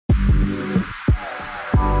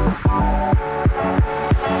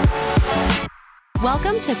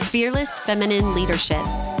Welcome to Fearless Feminine Leadership,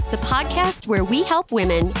 the podcast where we help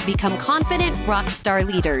women become confident rock star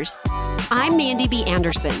leaders. I'm Mandy B.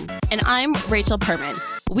 Anderson. And I'm Rachel Perman.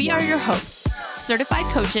 We are your hosts, certified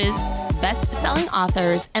coaches, best-selling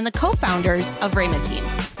authors, and the co-founders of Rhema Team,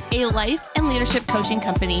 a life and leadership coaching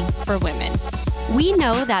company for women. We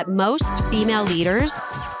know that most female leaders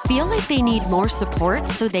feel like they need more support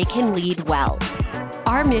so they can lead well.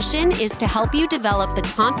 Our mission is to help you develop the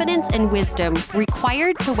confidence and wisdom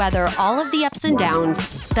required to weather all of the ups and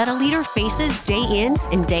downs that a leader faces day in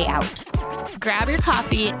and day out. Grab your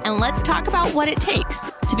coffee and let's talk about what it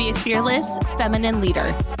takes to be a fearless feminine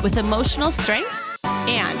leader with emotional strength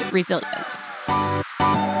and resilience.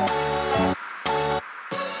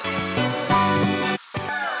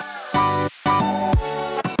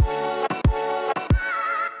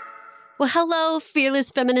 Well, hello,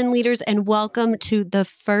 Fearless Feminine Leaders, and welcome to the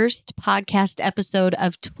first podcast episode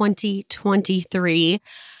of 2023.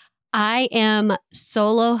 I am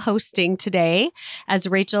solo hosting today as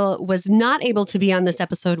Rachel was not able to be on this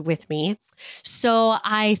episode with me. So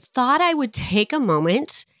I thought I would take a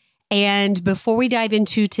moment and before we dive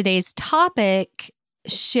into today's topic,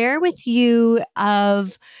 share with you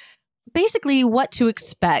of basically what to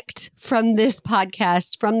expect from this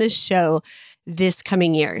podcast, from this show this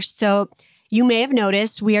coming year. So you may have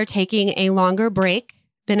noticed we are taking a longer break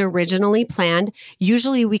than originally planned.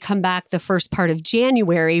 Usually we come back the first part of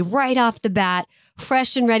January, right off the bat,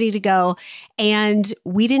 fresh and ready to go. And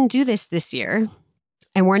we didn't do this year.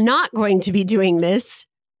 And we're not going to be doing this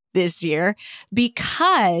year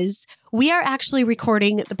because we are actually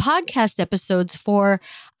recording the podcast episodes for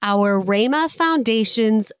our Rhema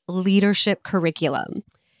Foundation's leadership curriculum.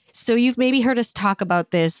 So you've maybe heard us talk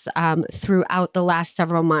about this throughout the last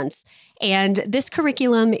several months. And this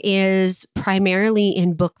curriculum is primarily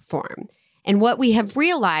in book form. And what we have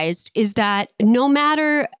realized is that no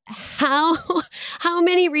matter how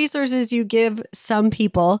many resources you give some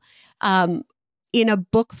people in a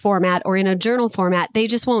book format or in a journal format, they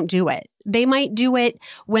just won't do it. They might do it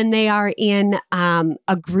when they are in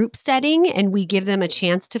a group setting and we give them a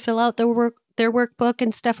chance to fill out their workbook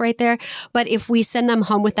and stuff right there. But if we send them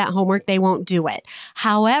home with that homework, they won't do it.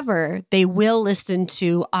 However, they will listen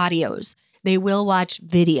to audios. They will watch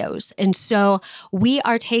videos. And so we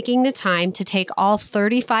are taking the time to take all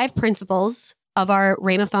 35 principles of our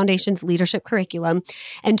Rhema Foundation's leadership curriculum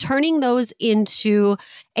and turning those into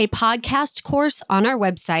a podcast course on our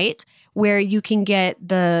website where you can get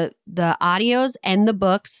the audios and the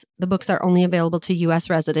books. The books are only available to U.S.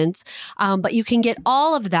 residents, but you can get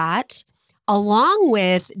all of that along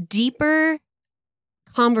with deeper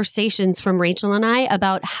conversations from Rachel and I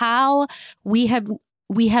about how we have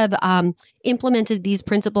implemented these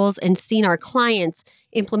principles and seen our clients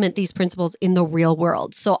implement these principles in the real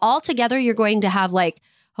world. So altogether, you're going to have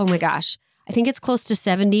oh my gosh, I think it's close to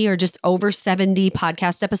 70 or just over 70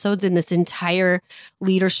 podcast episodes in this entire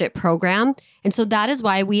leadership program. And so that is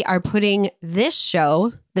why we are putting this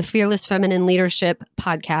show, the Fearless Feminine Leadership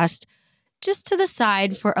Podcast, just to the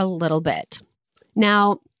side for a little bit.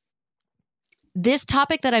 Now, this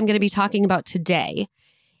topic that I'm going to be talking about today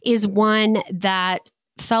is one that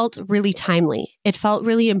felt really timely. It felt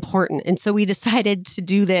really important. And so we decided to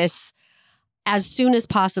do this as soon as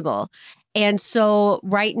possible. And so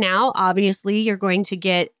right now, obviously, you're going to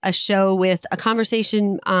get a show with a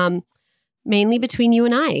conversation mainly between you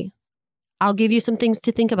and I. I'll give you some things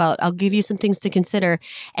to think about. I'll give you some things to consider.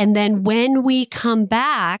 And then when we come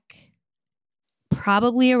back,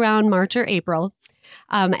 probably around March or April,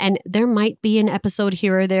 and there might be an episode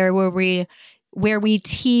here or there where we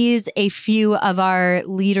tease a few of our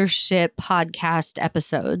leadership podcast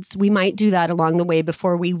episodes. We might do that along the way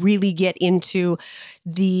before we really get into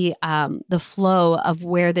the flow of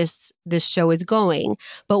where this show is going.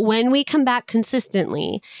 But when we come back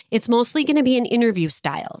consistently, it's mostly going to be an interview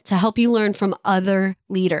style to help you learn from other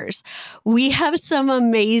leaders. We have some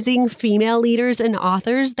amazing female leaders and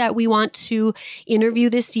authors that we want to interview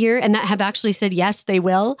this year and that have actually said yes, they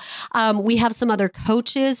will. We have some other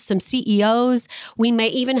coaches, some CEOs. We may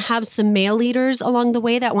even have some male leaders along the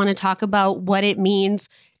way that want to talk about what it means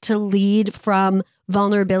to lead from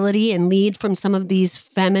vulnerability and lead from some of these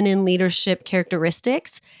feminine leadership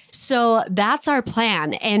characteristics. So that's our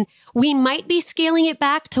plan. And we might be scaling it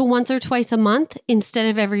back to once or twice a month instead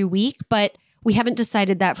of every week, but we haven't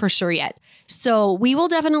decided that for sure yet. So we will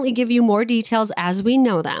definitely give you more details as we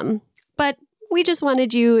know them. But we just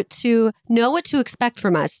wanted you to know what to expect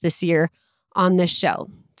from us this year on this show.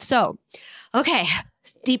 So, okay,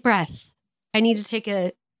 deep breath. I need to take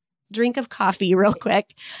a drink of coffee real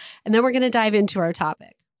quick, and then we're going to dive into our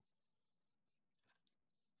topic.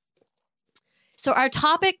 So our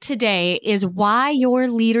topic today is why your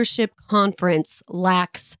leadership conference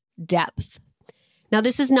lacks depth. Now,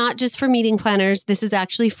 this is not just for meeting planners. This is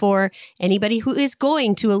actually for anybody who is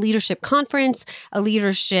going to a leadership conference, a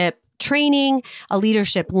leadership training, a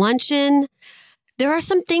leadership luncheon. There are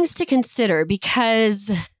some things to consider because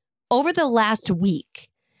over the last week,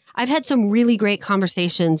 I've had some really great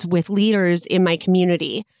conversations with leaders in my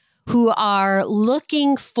community who are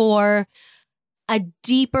looking for a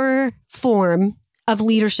deeper form of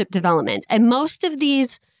leadership development. And most of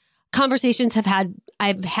these conversations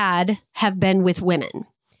I've had have been with women.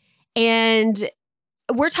 And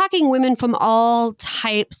we're talking women from all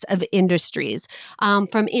types of industries,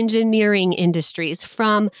 from engineering industries,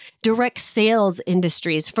 from direct sales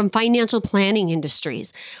industries, from financial planning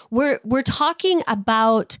industries. We're talking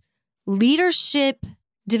about leadership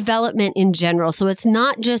development in general. So it's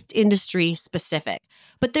not just industry specific.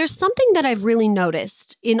 But there's something that I've really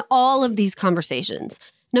noticed in all of these conversations.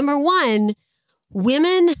 Number one,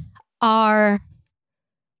 women are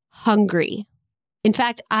hungry. In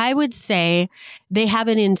fact, I would say they have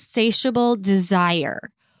an insatiable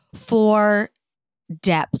desire for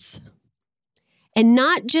depth. And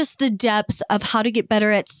not just the depth of how to get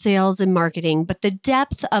better at sales and marketing, but the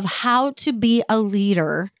depth of how to be a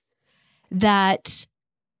leader that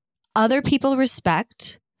other people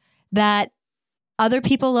respect, that other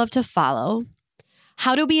people love to follow,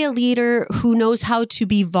 how to be a leader who knows how to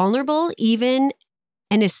be vulnerable, even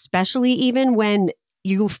and especially even when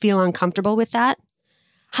you feel uncomfortable with that,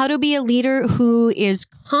 how to be a leader who is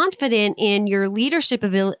confident in your leadership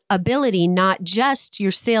ability, not just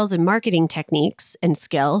your sales and marketing techniques and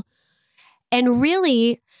skill, and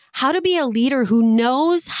really how to be a leader who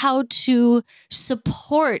knows how to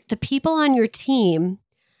support the people on your team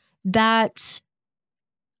that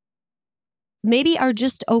maybe are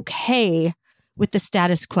just okay with the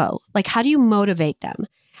status quo. Like, how do you motivate them?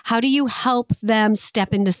 How do you help them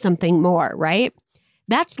step into something more, right?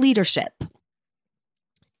 That's leadership.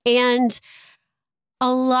 And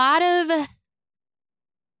a lot of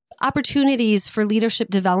opportunities for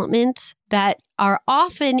leadership development that are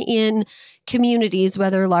often in communities,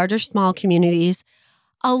 whether large or small communities,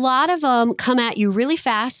 a lot of them come at you really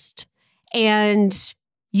fast, and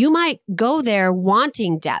you might go there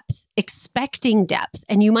wanting depth, expecting depth,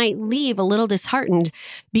 and you might leave a little disheartened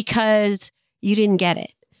because you didn't get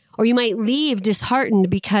it. Or you might leave disheartened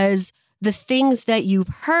because the things that you've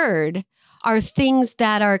heard are things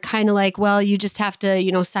that are kind of like, well, you just have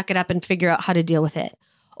to, suck it up and figure out how to deal with it.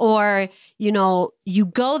 Or, you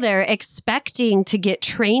go there expecting to get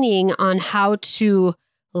training on how to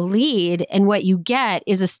lead, and what you get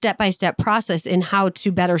is a step-by-step process in how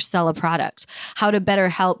to better sell a product, how to better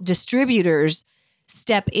help distributors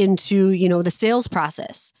step into, the sales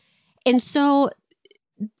process. And so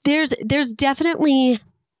there's definitely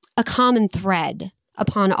a common thread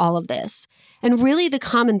upon all of this. And really the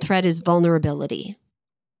common thread is vulnerability.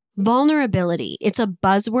 Vulnerability. It's a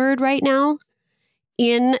buzzword right now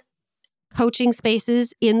in coaching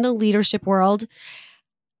spaces, in the leadership world.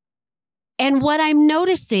 And what I'm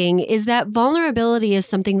noticing is that vulnerability is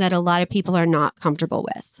something that a lot of people are not comfortable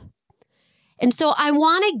with. And so I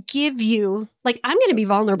want to give you, I'm going to be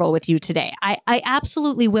vulnerable with you today. I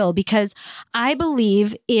absolutely will, because I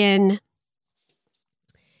believe in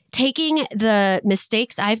taking the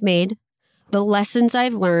mistakes I've made, the lessons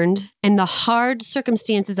I've learned, and the hard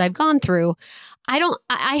circumstances I've gone through.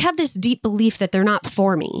 I have this deep belief that they're not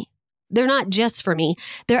for me. They're not just for me.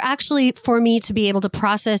 They're actually for me to be able to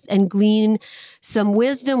process and glean some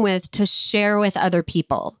wisdom with, to share with other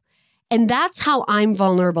people. And that's how I'm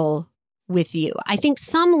vulnerable with you. I think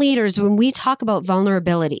some leaders, when we talk about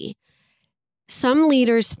vulnerability, some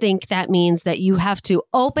leaders think that means that you have to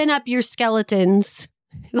open up your skeletons,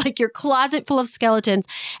 like your closet full of skeletons,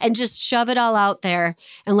 and just shove it all out there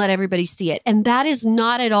and let everybody see it. And that is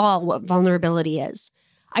not at all what vulnerability is.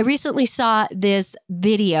 I recently saw this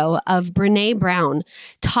video of Brené Brown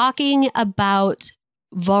talking about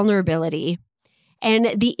vulnerability.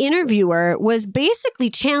 And the interviewer was basically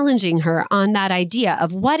challenging her on that idea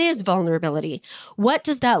of what is vulnerability? What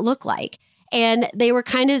does that look like? And they were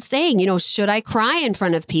kind of saying, should I cry in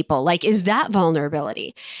front of people? Is that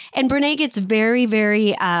vulnerability? And Brené gets very,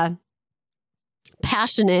 very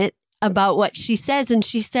passionate about what she says. And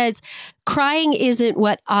she says, crying isn't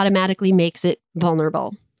what automatically makes it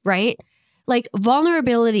vulnerable, right?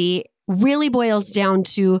 Vulnerability really boils down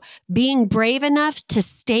to being brave enough to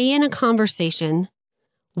stay in a conversation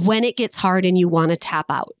when it gets hard and you want to tap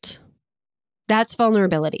out. That's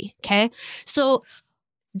vulnerability, okay? So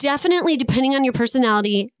definitely depending on your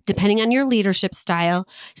personality, depending on your leadership style,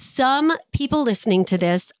 some people listening to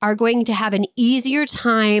this are going to have an easier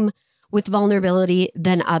time with vulnerability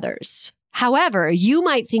than others. However, you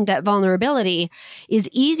might think that vulnerability is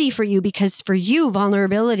easy for you because for you,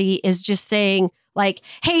 vulnerability is just saying like,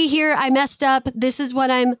 hey, here, I messed up. This is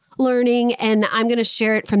what I'm learning, and I'm going to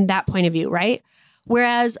share it from that point of view, right?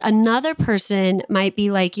 Whereas another person might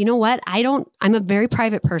be like, you know what? I'm a very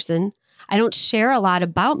private person. I don't share a lot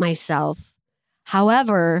about myself.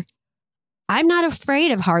 However, I'm not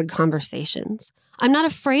afraid of hard conversations. I'm not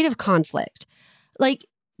afraid of conflict. Like,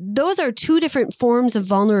 those are two different forms of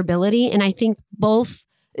vulnerability. And I think both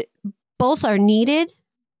are needed.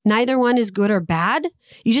 Neither one is good or bad.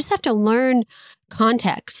 You just have to learn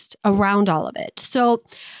context around all of it. So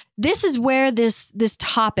this is where this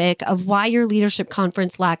topic of why your leadership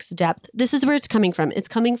conference lacks depth, this is where it's coming from. It's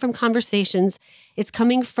coming from conversations. It's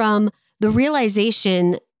coming from the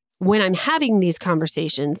realization when I'm having these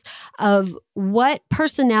conversations of what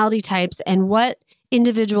personality types and what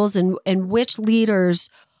individuals and which leaders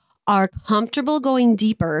are comfortable going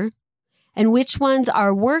deeper and which ones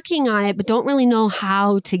are working on it but don't really know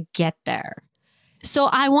how to get there. So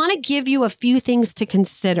I want to give you a few things to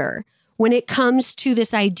consider when it comes to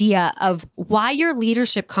this idea of why your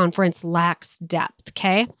leadership conference lacks depth,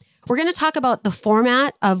 okay? We're going to talk about the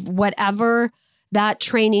format of whatever that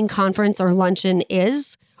training, conference, or luncheon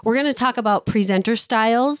is. We're going to talk about presenter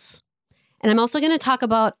styles. And I'm also going to talk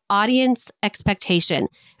about audience expectation.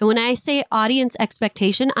 And when I say audience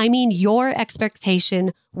expectation, I mean your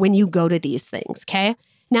expectation when you go to these things, okay?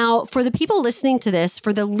 Now, for the people listening to this,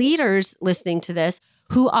 for the leaders listening to this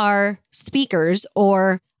who are speakers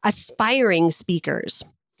or aspiring speakers,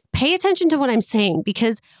 pay attention to what I'm saying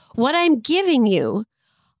because what I'm giving you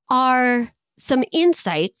are some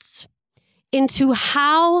insights into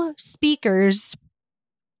how speakers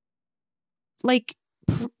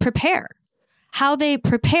prepare. How they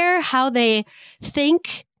prepare, how they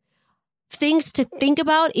think, things to think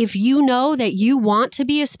about if you know that you want to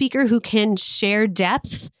be a speaker who can share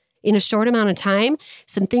depth in a short amount of time,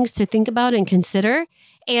 some things to think about and consider.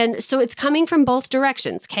 And so it's coming from both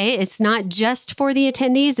directions, okay? It's not just for the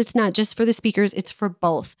attendees, it's not just for the speakers, it's for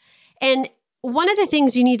both. And one of the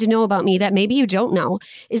things you need to know about me that maybe you don't know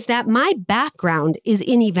is that my background is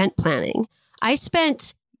in event planning. I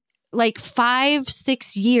spent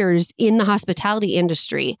 5-6 years in the hospitality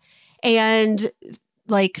industry. And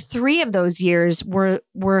 3 of those years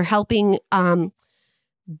were helping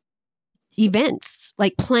events,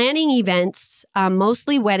 planning events,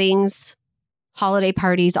 mostly weddings, holiday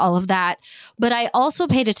parties, all of that. But I also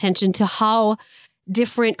paid attention to how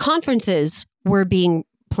different conferences were being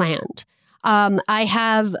planned. I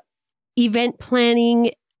have event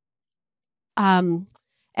planning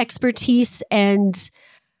expertise and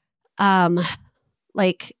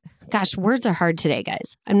words are hard today,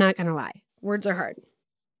 guys. I'm not going to lie. Words are hard.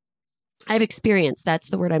 I have experience. That's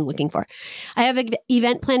the word I'm looking for. I have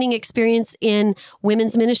event planning experience in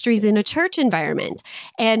women's ministries in a church environment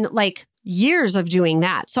and years of doing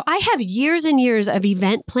that. So I have years and years of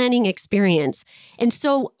event planning experience. And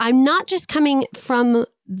so I'm not just coming from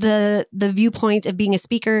the viewpoint of being a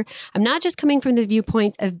speaker. I'm not just coming from the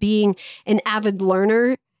viewpoint of being an avid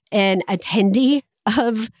learner and attendee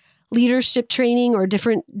of leadership training or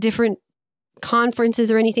different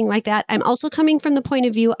conferences or anything like that. I'm also coming from the point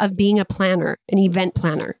of view of being a planner, an event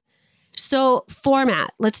planner. So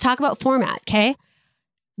format, let's talk about format, okay?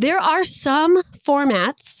 There are some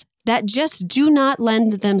formats that just do not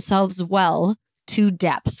lend themselves well to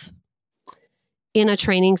depth in a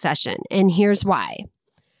training session. And here's why.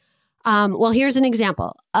 Here's an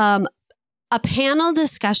example. A panel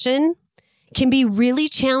discussion can be really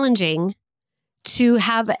challenging to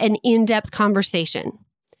have an in-depth conversation.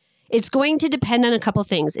 It's going to depend on a couple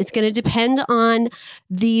things. It's going to depend on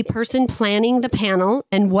the person planning the panel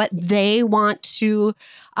and what they want to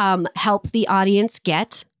help the audience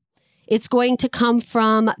get. It's going to come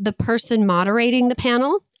from the person moderating the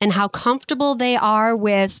panel and how comfortable they are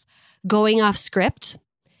with going off script.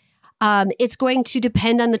 It's going to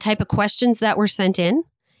depend on the type of questions that were sent in.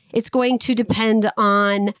 It's going to depend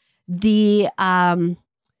on the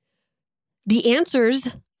answers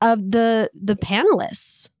of the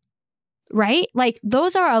panelists, right?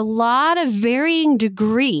 Those are a lot of varying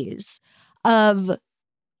degrees of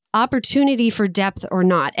opportunity for depth or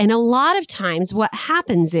not. And a lot of times what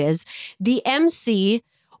happens is the MC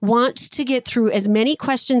wants to get through as many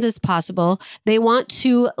questions as possible. They want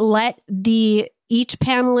to let each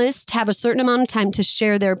panelist have a certain amount of time to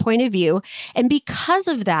share their point of view. And because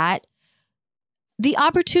of that, the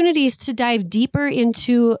opportunities to dive deeper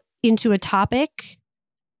into a topic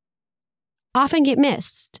often get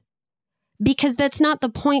missed because that's not the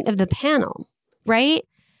point of the panel, right?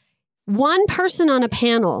 One person on a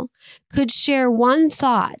panel could share one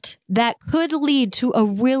thought that could lead to a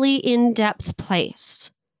really in-depth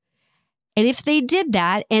place. And if they did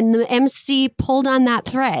that and the MC pulled on that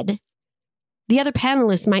thread, the other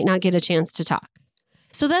panelists might not get a chance to talk.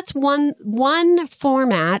 So that's one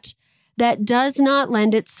format that does not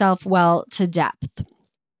lend itself well to depth.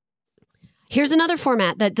 Here's another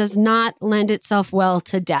format that does not lend itself well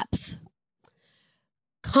to depth.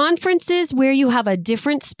 Conferences where you have a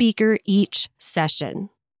different speaker each session,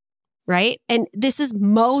 right? And this is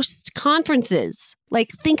most conferences.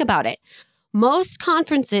 Like, think about it. Most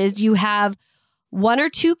conferences, you have one or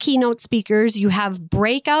two keynote speakers. You have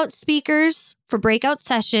breakout speakers for breakout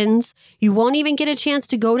sessions. You won't even get a chance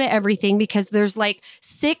to go to everything because there's like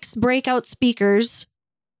 6 breakout speakers,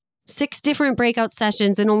 6 different breakout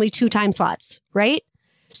sessions and only 2 time slots, right?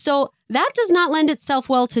 So that does not lend itself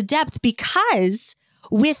well to depth because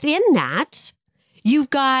within that, you've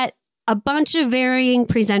got a bunch of varying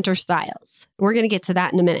presenter styles. We're going to get to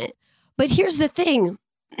that in a minute. But here's the thing,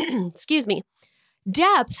 excuse me,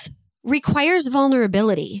 depth requires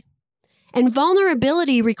vulnerability, and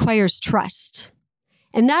vulnerability requires trust.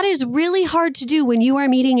 And that is really hard to do when you are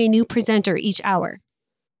meeting a new presenter each hour,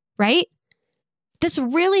 right? That's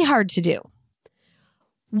really hard to do.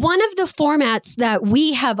 One of the formats that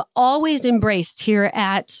we have always embraced here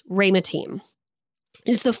at Rhema Team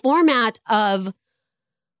is the format of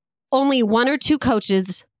only 1 or 2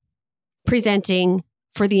 coaches presenting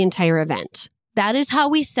for the entire event. That is how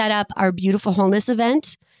we set up our Beautiful Wholeness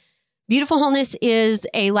event. Beautiful Wholeness is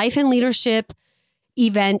a life and leadership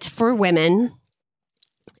event for women,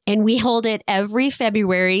 and we hold it every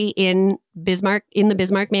February in the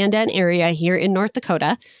Bismarck-Mandan area here in North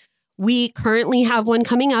Dakota. We currently have one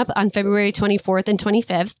coming up on February 24th and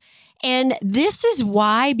 25th, and this is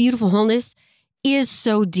why Beautiful Wholeness is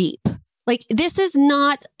so deep. Like, this is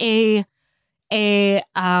not a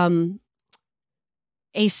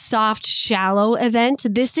soft, shallow event.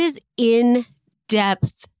 This is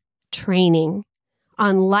in-depth training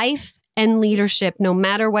on life and leadership, no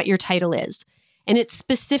matter what your title is. And it's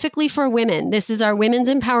specifically for women. This is our women's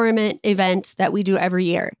empowerment event that we do every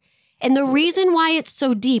year. And the reason why it's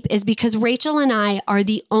so deep is because Rachel and I are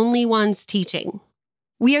the only ones teaching.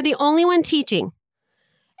 We are the only one teaching.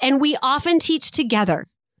 And we often teach together.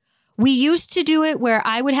 We used to do it where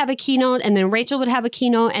I would have a keynote and then Rachel would have a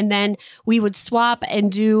keynote, and then we would swap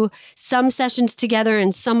and do some sessions together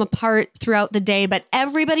and some apart throughout the day. But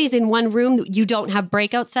everybody's in one room. You don't have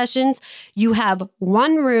breakout sessions. You have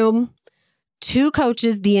one room, 2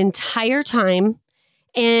 coaches the entire time.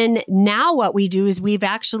 And now what we do is we've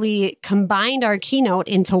actually combined our keynote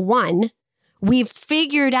into one. We've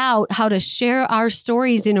figured out how to share our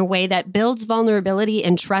stories in a way that builds vulnerability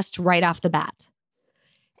and trust right off the bat.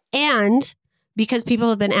 And because people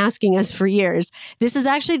have been asking us for years, this is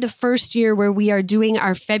actually the first year where we are doing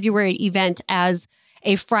our February event as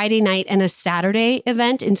a Friday night and a Saturday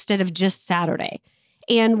event instead of just Saturday.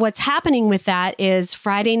 And what's happening with that is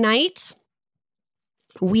Friday night,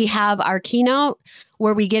 we have our keynote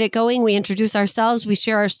where we get it going. We introduce ourselves, we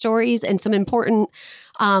share our stories and some important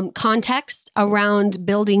context around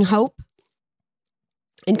building hope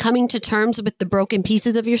and coming to terms with the broken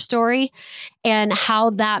pieces of your story and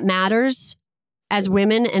how that matters as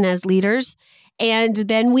women and as leaders. And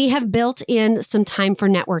then we have built in some time for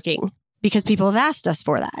networking because people have asked us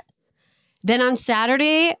for that. Then on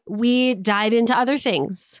Saturday, we dive into other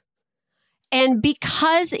things. And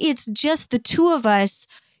because it's just the 2 of us,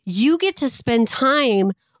 you get to spend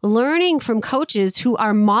time learning from coaches who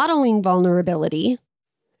are modeling vulnerability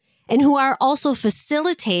and who are also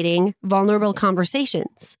facilitating vulnerable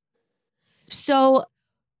conversations. So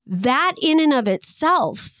that in and of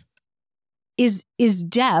itself is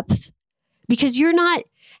depth, because you're not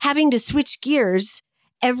having to switch gears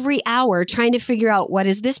every hour trying to figure out, what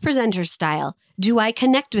is this presenter style? Do I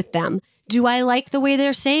connect with them? Do I like the way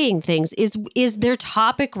they're saying things? Is their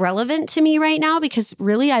topic relevant to me right now? Because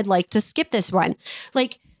really, I'd like to skip this one.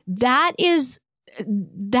 Like, that is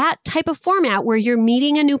that type of format where you're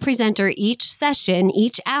meeting a new presenter each session,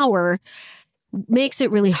 each hour, makes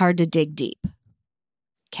it really hard to dig deep.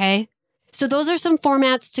 Okay? So those are some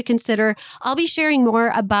formats to consider. I'll be sharing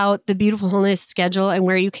more about the Beautiful Wholeness schedule and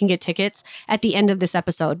where you can get tickets at the end of this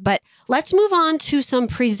episode. But let's move on to some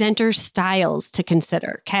presenter styles to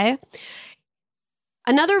consider, okay?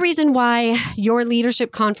 Another reason why your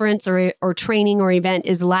leadership conference or training or event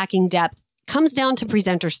is lacking depth comes down to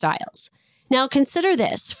presenter styles. Now, consider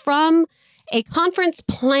this. From a conference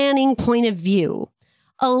planning point of view,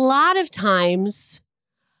 a lot of times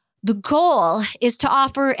The goal is to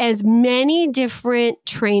offer as many different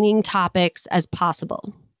training topics as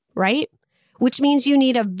possible, right? Which means you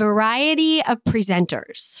need a variety of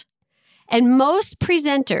presenters. And most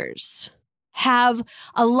presenters have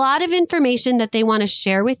a lot of information that they want to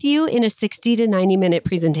share with you in a 60 to 90 minute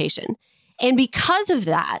presentation. And because of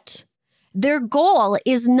that, their goal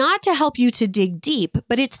is not to help you to dig deep,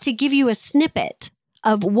 but it's to give you a snippet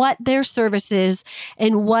of what their services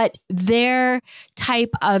and what their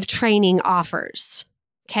type of training offers.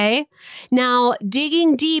 Okay. Now,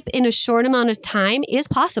 digging deep in a short amount of time is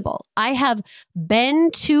possible. I have been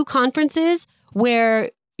to conferences where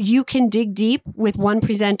you can dig deep with one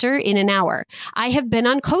presenter in an hour. I have been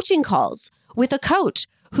on coaching calls with a coach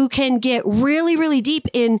who can get really, really deep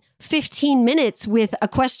in 15 minutes with a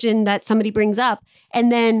question that somebody brings up.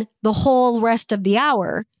 And then the whole rest of the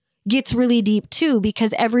hour gets really deep too,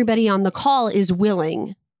 because everybody on the call is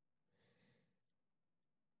willing.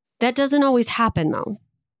 That doesn't always happen though.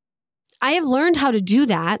 I have learned how to do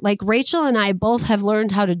that. Like Rachel and I both have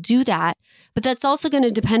learned how to do that, but that's also going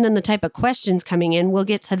to depend on the type of questions coming in. We'll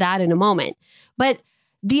get to that in a moment. But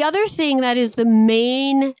the other thing that is the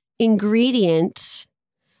main ingredient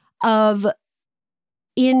of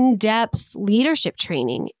in-depth leadership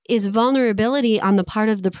training is vulnerability on the part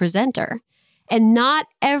of the presenter. And not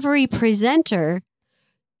every presenter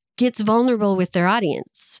gets vulnerable with their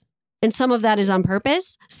audience. And some of that is on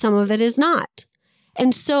purpose, some of it is not.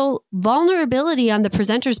 And so vulnerability on the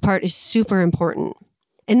presenter's part is super important.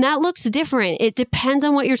 And that looks different. It depends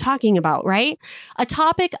on what you're talking about, right? A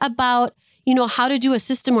topic about, how to do a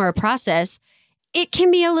system or a process, it can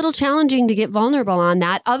be a little challenging to get vulnerable on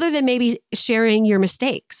that, other than maybe sharing your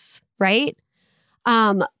mistakes, right?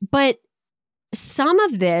 But some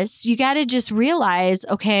of this, you got to just realize,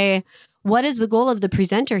 okay, what is the goal of the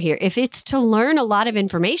presenter here? If it's to learn a lot of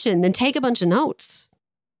information, then take a bunch of notes.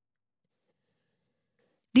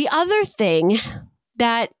 The other thing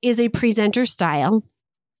that is a presenter style,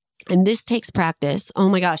 and this takes practice. Oh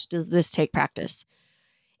my gosh, does this take practice?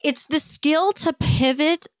 It's the skill to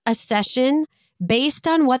pivot a session based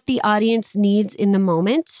on what the audience needs in the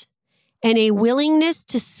moment, and a willingness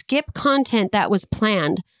to skip content that was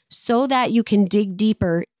planned so that you can dig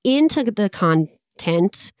deeper into the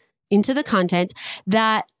content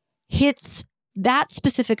that hits that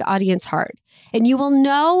specific audience hard. And you will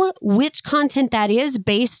know which content that is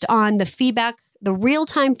based on the feedback, the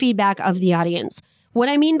real-time feedback of the audience. What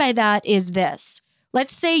I mean by that is this.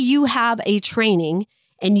 Let's say you have a training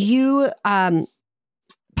and you,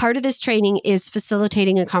 part of this training is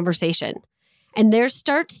facilitating a conversation. And there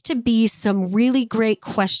starts to be some really great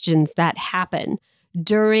questions that happen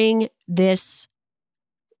during this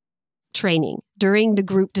training, during the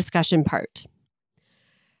group discussion part.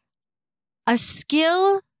 A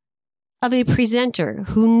skill of a presenter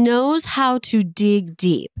who knows how to dig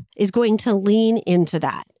deep is going to lean into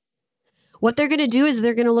that. What they're going to do is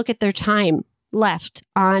they're going to look at their time left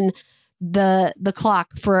on the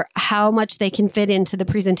clock for how much they can fit into the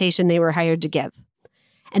presentation they were hired to give.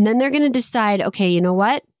 And then they're going to decide, okay, you know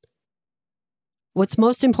what? What's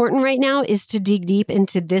most important right now is to dig deep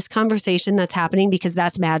into this conversation that's happening, because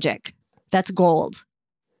that's magic. That's gold.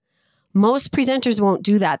 Most presenters won't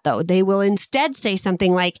do that though. They will instead say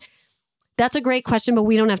something like, that's a great question, but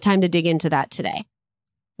we don't have time to dig into that today.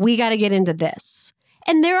 We got to get into this.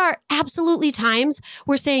 And there are absolutely times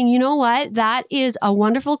we're saying, you know what? That is a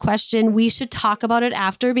wonderful question. We should talk about it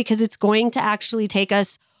after, because it's going to actually take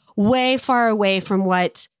us way far away from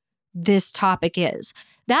what this topic is.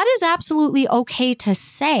 That is absolutely okay to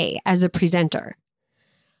say as a presenter.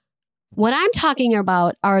 What I'm talking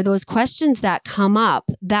about are those questions that come up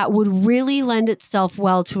that would really lend itself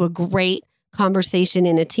well to a great conversation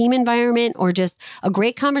in a team environment, or just a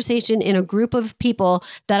great conversation in a group of people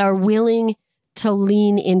that are willing to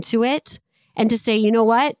lean into it and to say, you know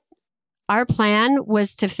what? Our plan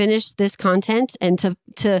was to finish this content and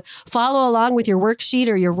to follow along with your worksheet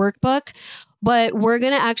or your workbook, but we're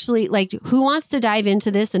going to actually, who wants to dive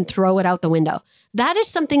into this and throw it out the window? That is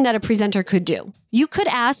something that a presenter could do. You could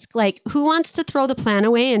ask, who wants to throw the plan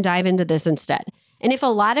away and dive into this instead? And if a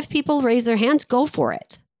lot of people raise their hands, go for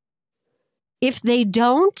it. If they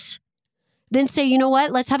don't, then say, you know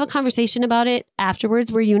what, let's have a conversation about it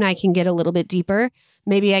afterwards where you and I can get a little bit deeper.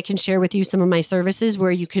 Maybe I can share with you some of my services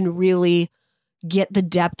where you can really get the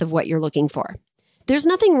depth of what you're looking for. There's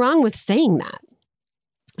nothing wrong with saying that.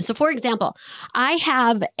 So for example, we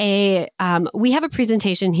have a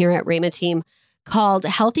presentation here at Rhema Team called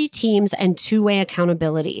Healthy Teams and Two-Way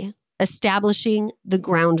Accountability, Establishing the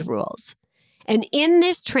Ground Rules. And in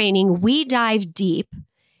this training, we dive deep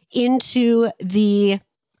into the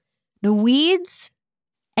weeds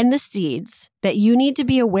and the seeds that you need to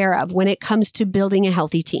be aware of when it comes to building a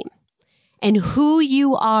healthy team and who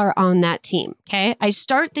you are on that team. Okay. I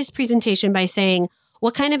start this presentation by saying,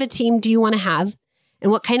 what kind of a team do you want to have? And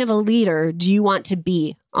what kind of a leader do you want to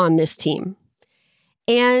be on this team?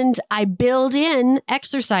 And I build in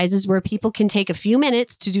exercises where people can take a few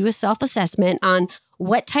minutes to do a self-assessment on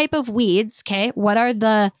what type of weeds, okay? What are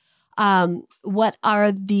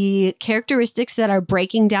the characteristics that are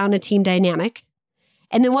breaking down a team dynamic?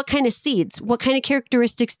 And then what kind of seeds, what kind of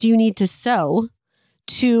characteristics do you need to sow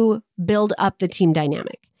to build up the team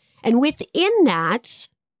dynamic? And within that,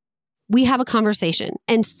 we have a conversation.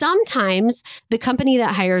 And sometimes the company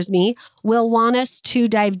that hires me will want us to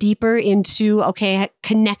dive deeper into,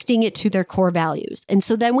 connecting it to their core values. And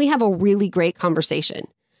so then we have a really great conversation.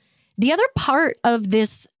 The other part of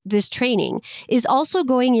this training is also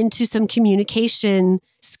going into some communication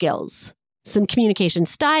skills, some communication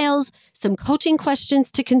styles, some coaching questions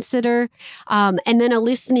to consider, and then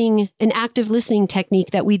an active listening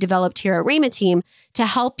technique that we developed here at Rhema Team to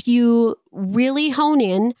help you really hone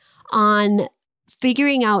in on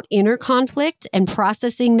figuring out inner conflict and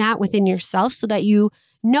processing that within yourself so that you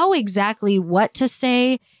know exactly what to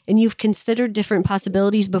say and you've considered different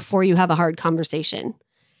possibilities before you have a hard conversation.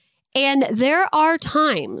 And there are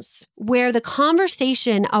times where the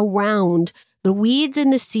conversation around the weeds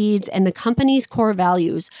and the seeds and the company's core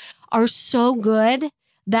values are so good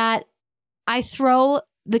that I throw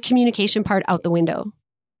the communication part out the window.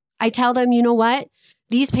 I tell them, you know what?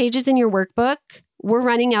 These pages in your workbook, we're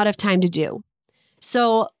running out of time to do.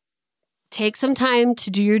 So take some time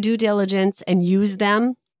to do your due diligence and use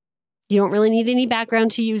them. You don't really need any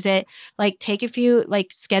background to use it.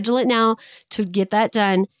 Schedule it now to get that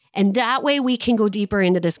done. And that way we can go deeper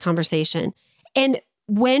into this conversation. And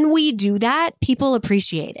when we do that, people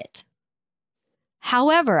appreciate it.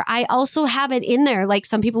 However, I also have it in there. Like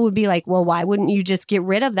some people would be like, well, why wouldn't you just get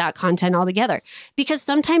rid of that content altogether? Because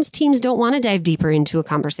sometimes teams don't want to dive deeper into a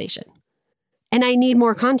conversation. And I need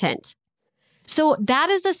more content. So that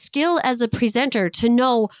is a skill as a presenter to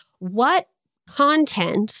know what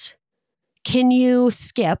content can you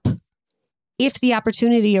skip if the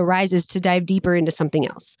opportunity arises to dive deeper into something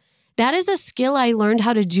else. That is a skill I learned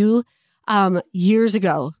how to do years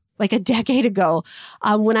ago, like a decade ago,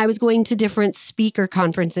 when I was going to different speaker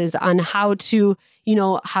conferences on how to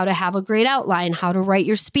have a great outline, how to write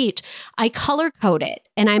your speech. I color code it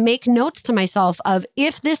and I make notes to myself of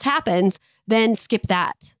if this happens, then skip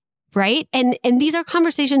that, right? And these are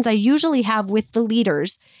conversations I usually have with the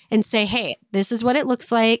leaders and say, hey, this is what it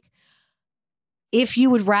looks like. If you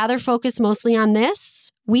would rather focus mostly on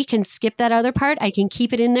this, we can skip that other part. I can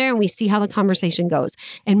keep it in there and we see how the conversation goes.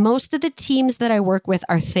 And most of the teams that I work with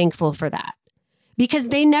are thankful for that because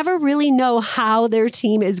they never really know how their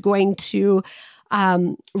team is going to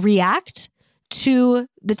react to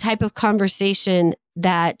the type of conversation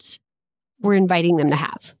that we're inviting them to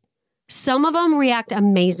have. Some of them react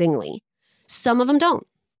amazingly. Some of them don't.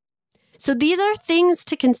 So these are things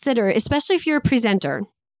to consider, especially if you're a presenter.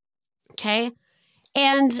 Okay.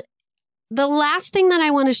 And the last thing that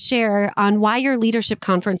I want to share on why your leadership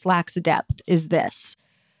conference lacks depth is this: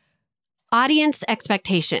 audience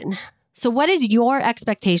expectation. So what is your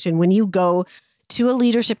expectation when you go to a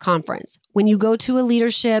leadership conference, when you go to a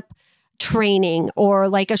leadership training or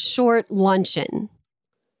like a short luncheon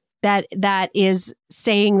that is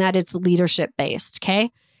saying that it's leadership based,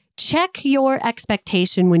 okay? Check your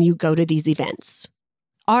expectation when you go to these events.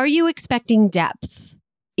 Are you expecting depth?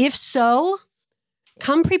 If so,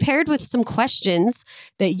 come prepared with some questions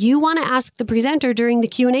that you want to ask the presenter during the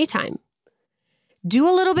Q&A time. Do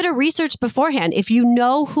a little bit of research beforehand. If you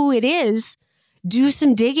know who it is, do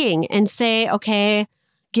some digging and say, okay,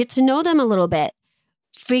 get to know them a little bit.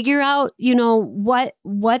 Figure out,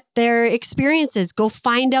 what their experience is. Go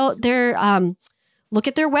find out their, look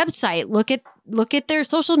at their website, look at their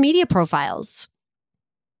social media profiles.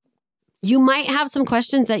 You might have some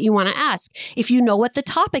questions that you want to ask. If you know what the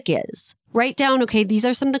topic is, write down, okay, these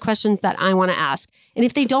are some of the questions that I want to ask. And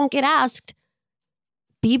if they don't get asked,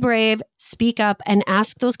 be brave, speak up, and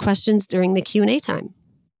ask those questions during the Q&A time.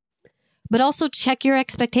 But also check your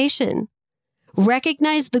expectation.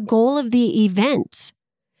 Recognize the goal of the event.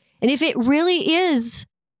 And if it really is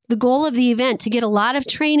the goal of the event to get a lot of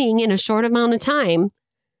training in a short amount of time,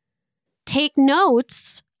 take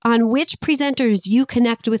notes on which presenters you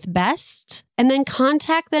connect with best, and then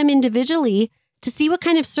contact them individually to see what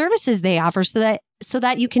kind of services they offer so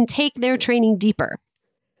that you can take their training deeper.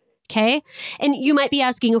 Okay? And you might be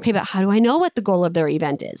asking, okay, but how do I know what the goal of their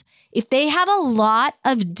event is? If they have a lot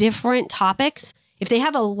of different topics, if they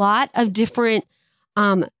have a lot of different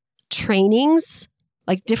trainings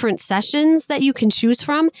like different sessions that you can choose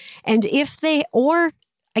from. And if they, or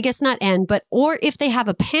I guess not and, but, or if they have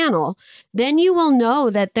a panel, then you will know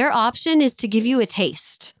that their option is to give you a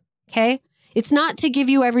taste. Okay. It's not to give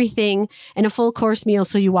you everything and a full course meal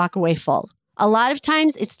so you walk away full. A lot of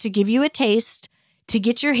times it's to give you a taste, to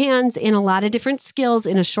get your hands in a lot of different skills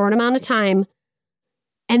in a short amount of time.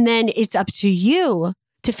 And then it's up to you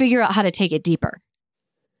to figure out how to take it deeper.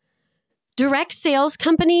 Direct sales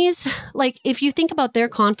companies, like if you think about their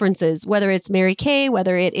conferences, whether it's Mary Kay,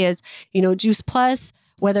 whether it is, Juice Plus,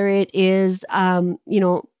 whether it is, I don't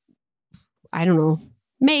know,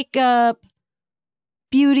 makeup,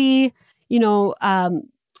 beauty,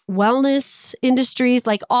 wellness industries,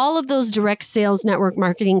 like all of those direct sales network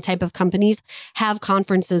marketing type of companies have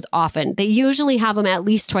conferences often. They usually have them at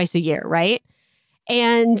least twice a year, right?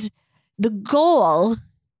 And the goal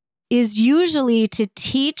is usually to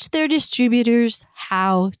teach their distributors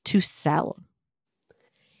how to sell.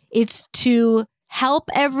 It's to help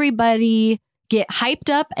everybody get hyped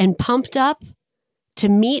up and pumped up to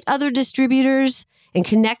meet other distributors and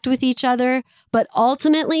connect with each other. But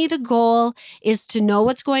ultimately, the goal is to know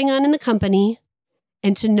what's going on in the company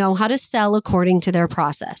and to know how to sell according to their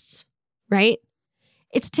process, right?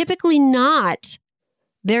 It's typically not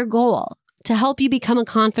their goal to help you become a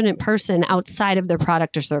confident person outside of their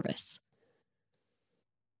product or service.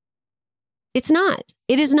 It's not.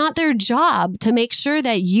 It is not their job to make sure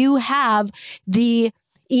that you have the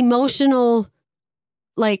emotional,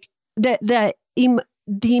 like the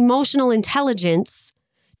emotional intelligence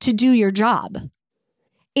to do your job.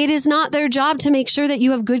 It is not their job to make sure that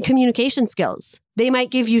you have good communication skills. They might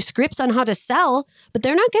give you scripts on how to sell, but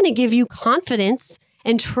they're not going to give you confidence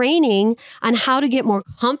and training on how to get more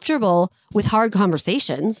comfortable with hard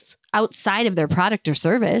conversations outside of their product or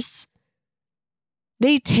service.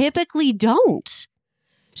 They typically don't.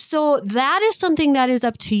 So that is something that is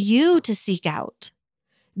up to you to seek out.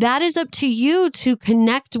 That is up to you to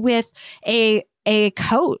connect with a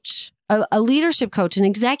coach, a leadership coach, an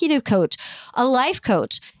executive coach, a life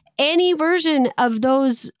coach, any version of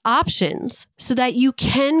those options so that you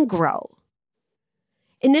can grow.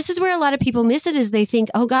 And this is where a lot of people miss it, is they think,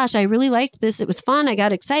 oh gosh, I really liked this. It was fun. I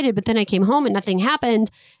got excited, but then I came home and nothing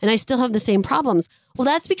happened and I still have the same problems. Well,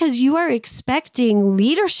 that's because you are expecting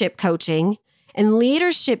leadership coaching and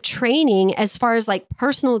leadership training as far as like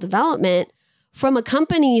personal development from a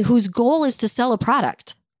company whose goal is to sell a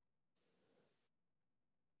product.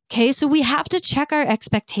 Okay, so we have to check our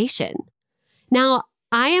expectation. Now,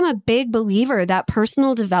 I am a big believer that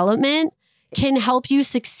personal development can help you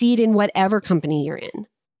succeed in whatever company you're in.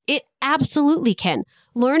 It absolutely can.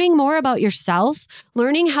 Learning more about yourself,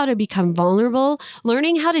 learning how to become vulnerable,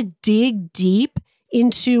 learning how to dig deep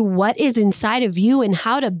into what is inside of you and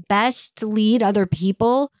how to best lead other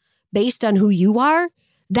people based on who you are,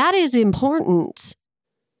 that is important.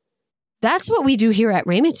 That's what we do here at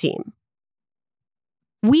Rhema Team.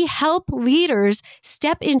 We help leaders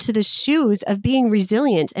step into the shoes of being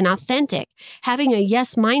resilient and authentic, having a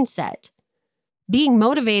yes mindset, being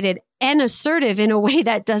motivated and assertive in a way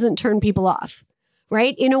that doesn't turn people off,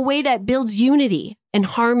 right? In a way that builds unity and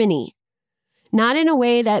harmony, not in a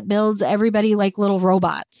way that builds everybody like little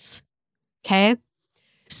robots, okay?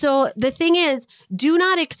 So the thing is, do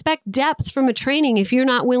not expect depth from a training if you're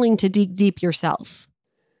not willing to dig deep yourself.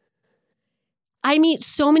 I meet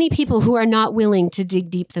so many people who are not willing to dig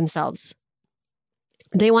deep themselves.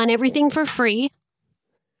 They want everything for free,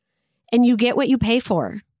 and you get what you pay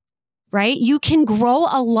for, right? You can grow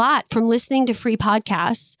a lot from listening to free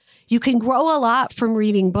podcasts. You can grow a lot from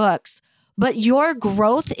reading books, but your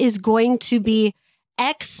growth is going to be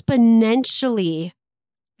exponentially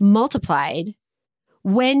multiplied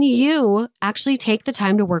when you actually take the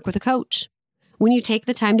time to work with a coach, when you take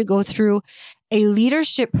the time to go through a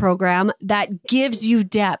leadership program that gives you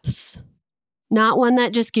depth, not one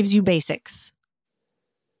that just gives you basics.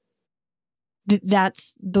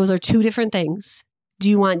 Those are two different things. Do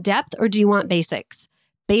you want depth or do you want basics?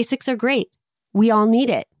 Basics are great. We all need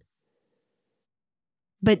it.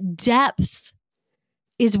 But depth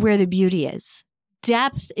is where the beauty is.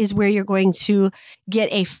 Depth is where you're going to get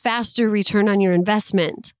a faster return on your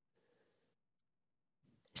investment.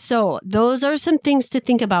 So those are some things to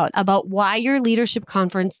think about why your leadership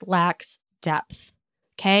conference lacks depth.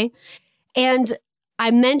 Okay. And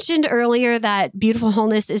I mentioned earlier that Beautiful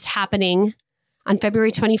Wholeness is happening on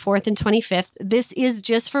February 24th and 25th. This is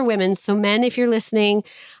just for women. So men, if you're listening,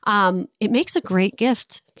 it makes a great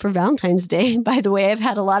gift for Valentine's Day. By the way, we've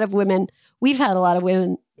had a lot of women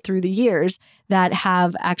through the years that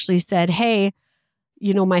have actually said, hey,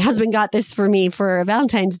 my husband got this for me for a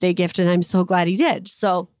Valentine's Day gift, and I'm so glad he did.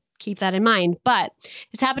 So keep that in mind. But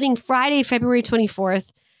it's happening Friday, February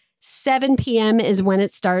 24th. 7 p.m. is when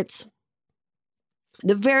it starts.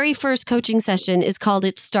 The very first coaching session is called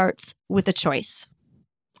It Starts with a Choice.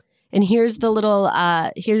 And here's the little,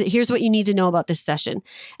 here's what you need to know about this session.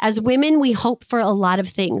 As women, we hope for a lot of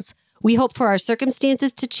things. We hope for our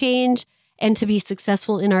circumstances to change and to be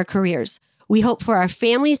successful in our careers. We hope for our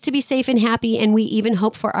families to be safe and happy, and we even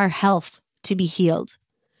hope for our health to be healed.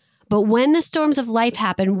 But when the storms of life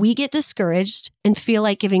happen, we get discouraged and feel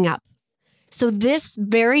like giving up. So this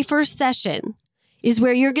very first session is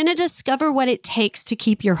where you're going to discover what it takes to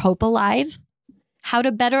keep your hope alive, how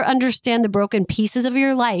to better understand the broken pieces of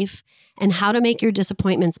your life, and how to make your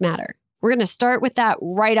disappointments matter. We're going to start with that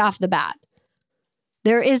right off the bat.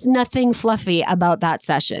 There is nothing fluffy about that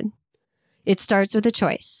session. It starts with a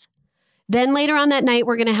choice. Then later on that night,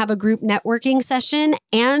 we're going to have a group networking session,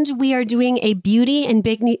 and we are doing a beauty and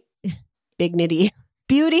dignity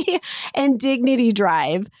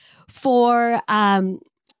drive for,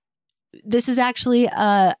 this is actually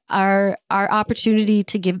our opportunity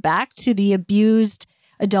to give back to the Abused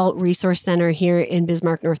Adult Resource Center here in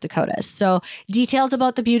Bismarck, North Dakota. So details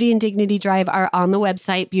about the Beauty and Dignity Drive are on the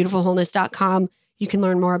website, beautifulwholeness.com. You can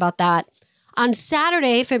learn more about that. On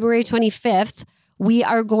Saturday, February 25th, we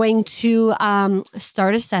are going to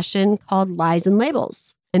start a session called Lies and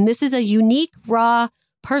Labels. And this is a unique, raw,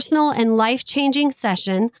 personal, and life-changing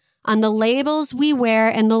session on the labels we wear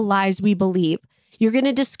and the lies we believe. You're going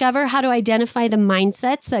to discover how to identify the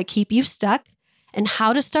mindsets that keep you stuck and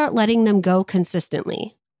how to start letting them go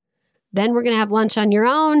consistently. Then we're going to have lunch on your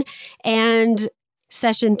own. And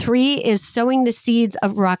session 3 is Sowing the Seeds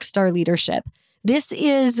of Rockstar Leadership. This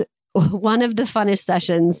is one of the funnest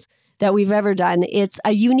sessions that we've ever done. It's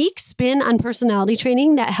a unique spin on personality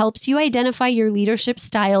training that helps you identify your leadership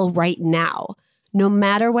style right now, no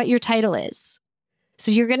matter what your title is. So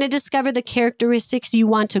you're going to discover the characteristics you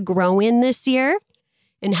want to grow in this year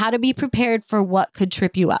and how to be prepared for what could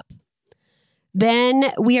trip you up.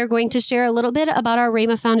 Then we are going to share a little bit about our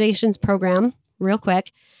Rhema Foundations program real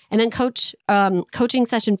quick. And then coaching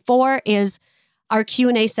session 4 is our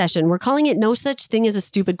Q&A session. We're calling it No Such Thing as a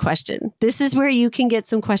Stupid Question. This is where you can get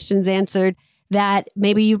some questions answered that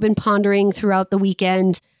maybe you've been pondering throughout the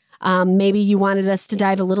weekend. Maybe you wanted us to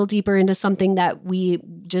dive a little deeper into something that we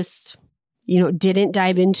just, didn't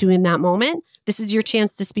dive into in that moment. This is your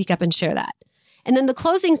chance to speak up and share that. And then the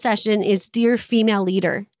closing session is Dear Female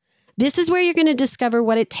Leader. This is where you're going to discover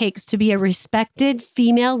what it takes to be a respected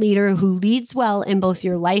female leader who leads well in both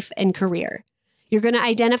your life and career. You're going to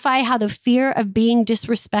identify how the fear of being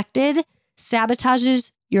disrespected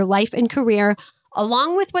sabotages your life and career,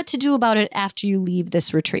 along with what to do about it after you leave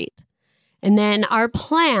this retreat. And then our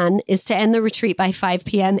plan is to end the retreat by 5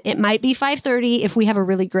 p.m. It might be 5:30 if we have a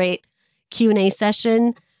really great Q&A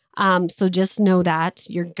session. So just know that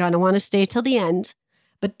you're going to want to stay till the end.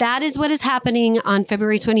 But that is what is happening on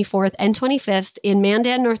February 24th and 25th in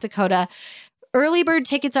Mandan, North Dakota. Early bird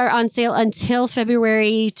tickets are on sale until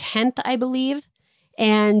February 10th, I believe.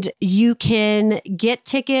 And you can get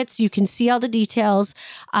tickets. You can see all the details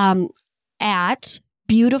at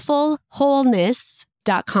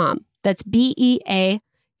beautifulwholeness.com. That's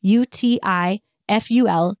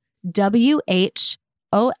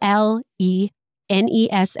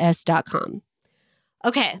beautifulwholeness.com.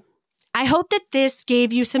 Okay. I hope that this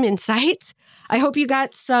gave you some insight. I hope you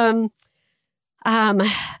got some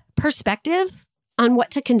perspective on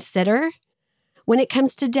what to consider when it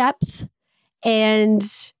comes to depth. And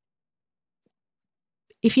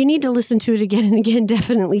if you need to listen to it again and again,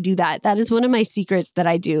 definitely do that. That is one of my secrets that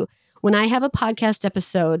I do. When I have a podcast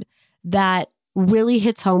episode that really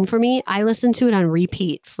hits home for me, I listen to it on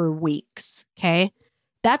repeat for weeks. Okay.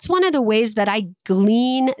 That's one of the ways that I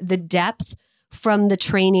glean the depth from the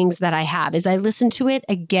trainings that I have, is I listen to it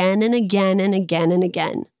again and again and again and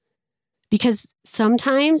again. Because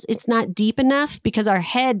sometimes it's not deep enough because our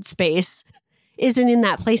head space isn't in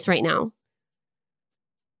that place right now.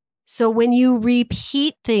 So when you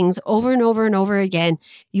repeat things over and over and over again,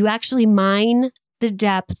 you actually mine the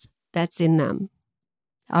depth that's in them.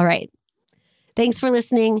 All right. Thanks for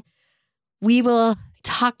listening. We will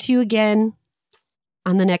talk to you again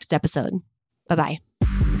on the next episode. Bye-bye.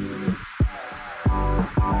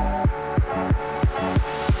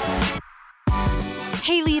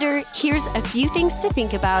 Hey leader, here's a few things to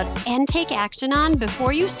think about and take action on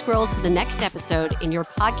before you scroll to the next episode in your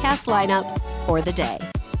podcast lineup for the day.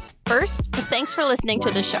 First, thanks for listening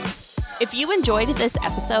to the show. If you enjoyed this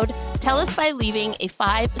episode, tell us by leaving a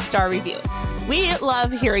 5-star review. We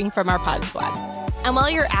love hearing from our Pod Squad. And while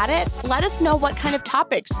you're at it, let us know what kind of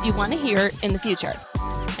topics you want to hear in the future.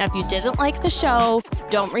 Now, if you didn't like the show,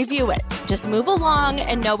 Don't review it. Just move along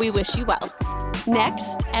and know we wish you well.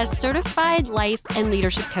 Next, as certified life and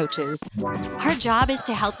leadership coaches, our job is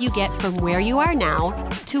to help you get from where you are now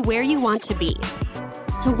to where you want to be.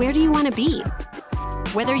 So where do you want to be?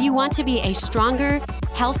 Whether you want to be a stronger,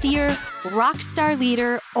 healthier, rock star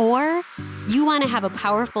leader, or you want to have a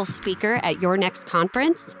powerful speaker at your next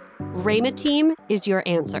conference, Rhema Team is your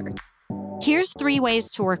answer. Here's 3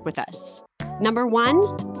 ways to work with us. Number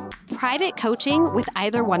 1, private coaching with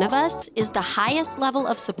either one of us is the highest level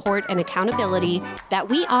of support and accountability that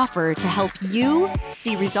we offer to help you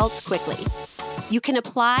see results quickly. You can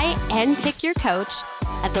apply and pick your coach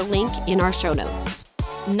at the link in our show notes.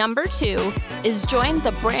 Number 2 is join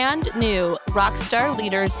the brand new Rockstar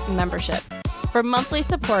Leaders membership for monthly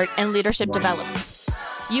support and leadership development.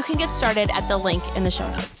 You can get started at the link in the show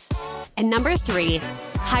notes. And number 3,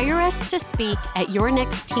 hire us to speak at your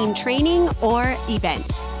next team training or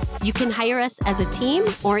event. You can hire us as a team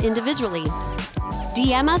or individually.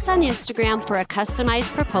 DM us on Instagram for a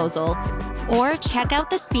customized proposal, or check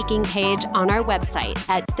out the speaking page on our website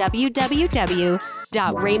at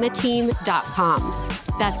www.rhemateam.com.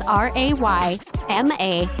 That's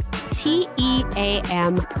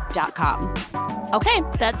RAYMATEAM.com. Okay,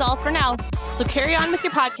 that's all for now. So carry on with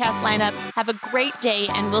your podcast lineup. Have a great day,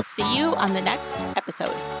 and we'll see you on the next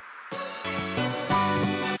episode.